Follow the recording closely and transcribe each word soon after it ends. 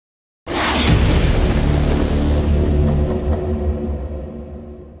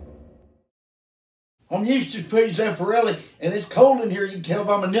I'm used to food Zeffirelli, and it's cold in here. You can tell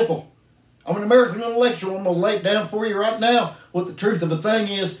by my nipple. I'm an American intellectual. I'm going to lay it down for you right now what the truth of the thing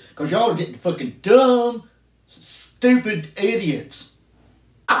is, because y'all are getting fucking dumb, stupid idiots.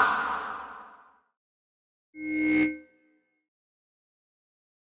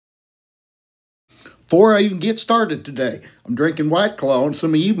 Before I even get started today, I'm drinking White Claw, and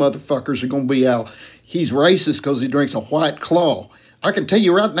some of you motherfuckers are going to be out. He's racist because he drinks a White Claw. I can tell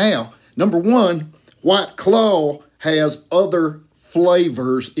you right now, number one, White Claw has other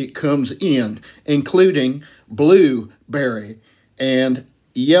flavors it comes in, including blueberry and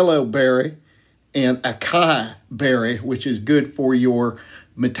yellowberry and acai berry, which is good for your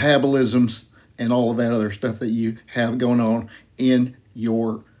metabolisms and all of that other stuff that you have going on in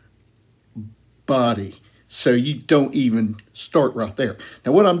your body. So you don't even start right there.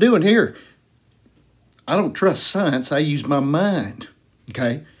 Now what I'm doing here, I don't trust science. I use my mind,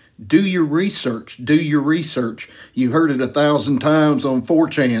 okay? Do your research. Do your research. You heard it 1,000 times on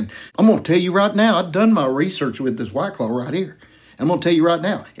 4chan. I'm going to tell you right now, I've done my research with this White Claw right here. I'm going to tell you right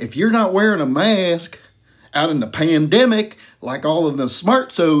now, if you're not wearing a mask out in the pandemic like all of the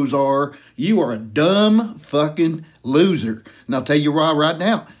smartsos are, you are a dumb fucking loser. And I'll tell you why right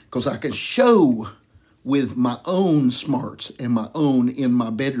now, because I can show with my own smarts and my own in my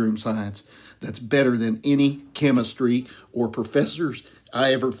bedroom science that's better than any chemistry or professors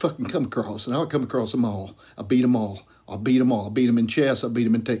I ever fucking come across. And I'll come across them all. I beat them all. I'll beat them all. I beat them in chess. I beat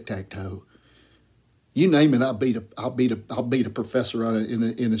them in tic-tac-toe. You name it, I'll beat a professor on it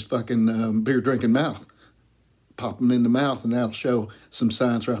in his fucking beer drinking mouth. Pop him in the mouth, and that'll show some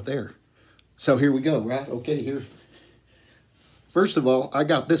science right there. So here we go, right? Okay, here's. First of all, I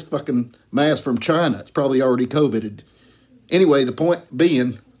got this fucking mask from China. It's probably already COVIDed. Anyway, the point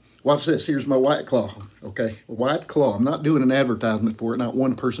being, watch this. Here's my White Claw, okay? White Claw. I'm not doing an advertisement for it. Not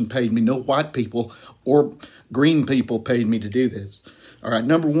one person paid me. No white people or green people paid me to do this. All right,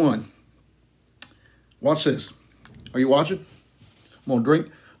 number one. Watch this. Are you watching? I'm going to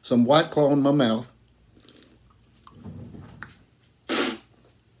drink some White Claw in my mouth.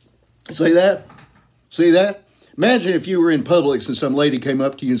 See that? See that? Imagine if you were in Publix and some lady came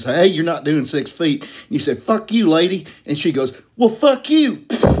up to you and said, hey, you're not doing 6 feet. And you said, fuck you, lady. And she goes, well, fuck you.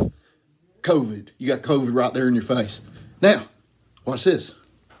 COVID. You got COVID right there in your face. Now, watch this.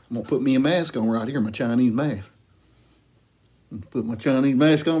 I'm going to put me a mask on right here, my Chinese mask. Put my Chinese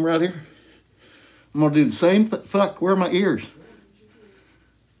mask on right here. I'm going to do the same thing. Fuck, where are my ears?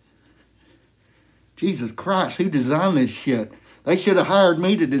 Jesus Christ, who designed this shit? They should have hired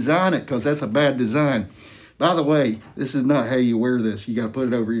me to design it because that's a bad design. By the way, this is not how you wear this. You got to put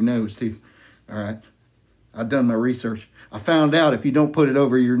it over your nose too. All right. I've done my research. I found out if you don't put it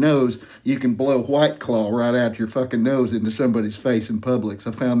over your nose, you can blow White Claw right out your fucking nose into somebody's face in Publix.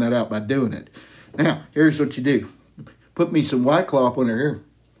 I found that out by doing it. Now, here's what you do. Put me some White Claw up under here.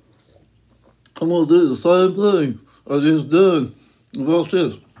 I'm going to do the same thing I just done. What's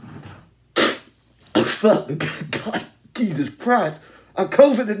this? Fuck, God, Jesus Christ. I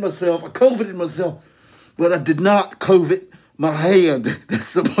COVIDed myself. But I did not COVID my hand.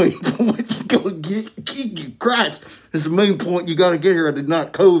 That's the main point you got to get. Christ. That's the main point you got to get here. I did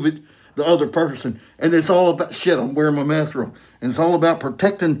not COVID the other person. And it's all about shit. I'm wearing my mask wrong. And it's all about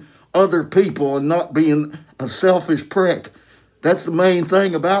protecting other people and not being a selfish prick. That's the main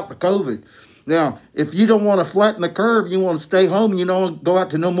thing about the COVID. Now, if you don't want to flatten the curve, you want to stay home and you don't want to go out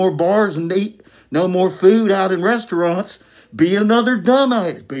to no more bars and eat no more food out in restaurants, be another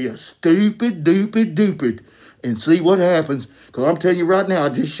dumbass. Be a stupid, and see what happens. Because I'm telling you right now, I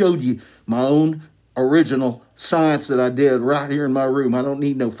just showed you my own original science that I did right here in my room. I don't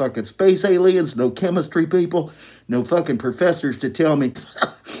need no fucking space aliens, no chemistry people, no fucking professors to tell me.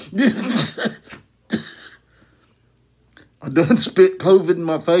 I done spit COVID in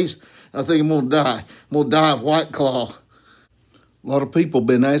my face. I think I'm going to die. I'm going to die of White Claw. A lot of people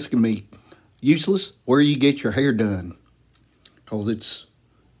been asking me, Useless, where you get your hair done? Because it's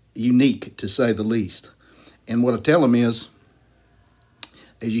unique, to say the least. And what I tell them is,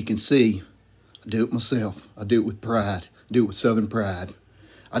 as you can see, I do it myself. I do it with pride. I do it with Southern pride.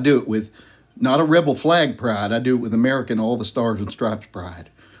 I do it with not a rebel flag pride. I do it with American all the stars and stripes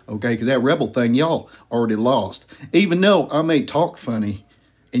pride. Okay, because that rebel thing, y'all already lost. Even though I may talk funny,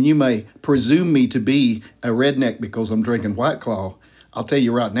 and you may presume me to be a redneck because I'm drinking White Claw, I'll tell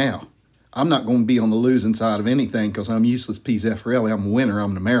you right now, I'm not going to be on the losing side of anything because I'm useless P. Zeffirelli. I'm a winner.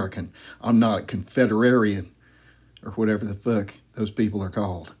 I'm an American. I'm not a Confederarian or whatever the fuck those people are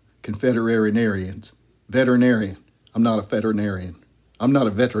called. Confederarians. Veterinarian. I'm not a veterinarian. I'm not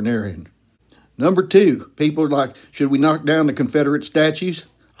a veterinarian. Number two, people are like, should we knock down the Confederate statues?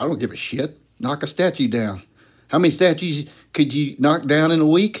 I don't give a shit. Knock a statue down. How many statues could you knock down in a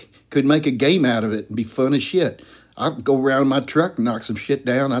week? Could make a game out of it and be fun as shit. I go around in my truck and knock some shit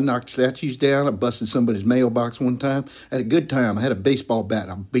down. I knocked statues down. I busted somebody's mailbox one time. I had a good time. I had a baseball bat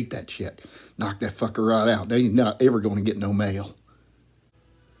and I beat that shit. Knocked that fucker right out. They ain't not ever going to get no mail.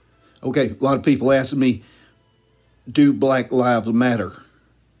 Okay, a lot of people asking me, do Black Lives Matter?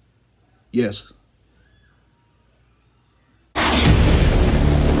 Yes,